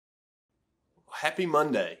Happy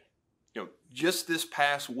Monday. Just this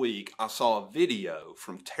past week, I saw a video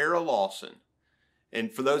from Kara Lawson.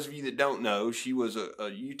 And for those of you that don't know, she was a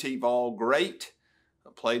UT Vol great,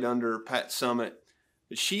 played under Pat Summitt.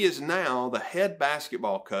 But she is now the head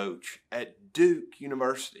basketball coach at Duke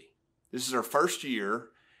University. This is her first year,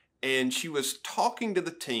 and she was talking to the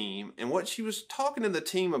team. And what she was talking to the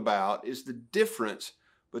team about is the difference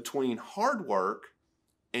between hard work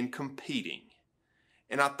and competing.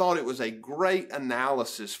 And I thought it was a great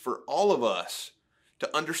analysis for all of us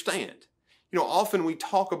to understand. Often we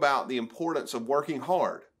talk about the importance of working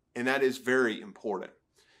hard, and that is very important.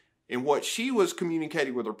 And what she was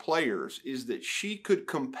communicating with her players is that she could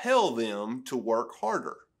compel them to work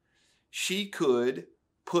harder. She could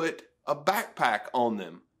put a backpack on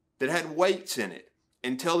them that had weights in it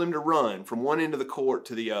and tell them to run from one end of the court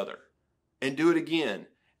to the other and do it again.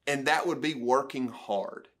 And that would be working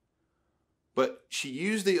hard. But she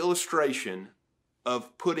used the illustration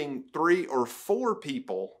of putting 3 or 4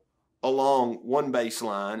 people along one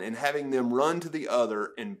baseline and having them run to the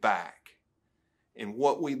other and back. And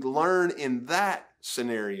what we learn in that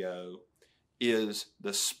scenario is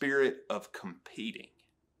the spirit of competing.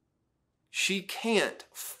 She can't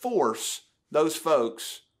force those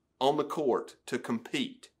folks on the court to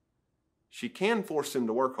compete. She can force them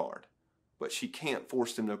to work hard, but she can't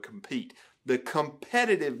force them to compete. The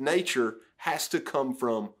competitive nature has to come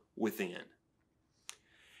from within.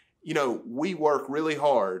 We work really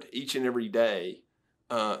hard each and every day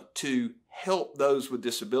to help those with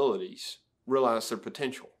disabilities realize their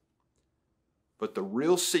potential. But the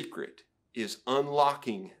real secret is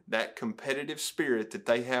unlocking that competitive spirit that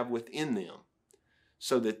they have within them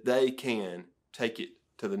so that they can take it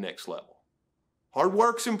to the next level. Hard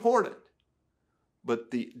work's important, but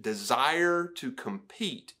the desire to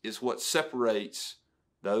compete is what separates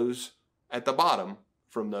those at the bottom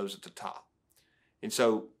from those at the top. And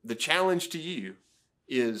so the challenge to you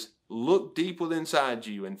is look deep within inside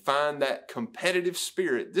you and find that competitive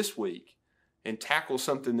spirit this week and tackle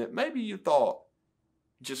something that maybe you thought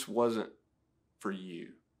just wasn't for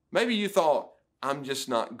you. Maybe you thought, I'm just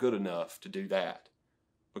not good enough to do that.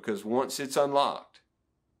 Because once it's unlocked,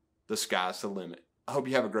 the sky's the limit. I hope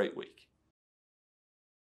you have a great week.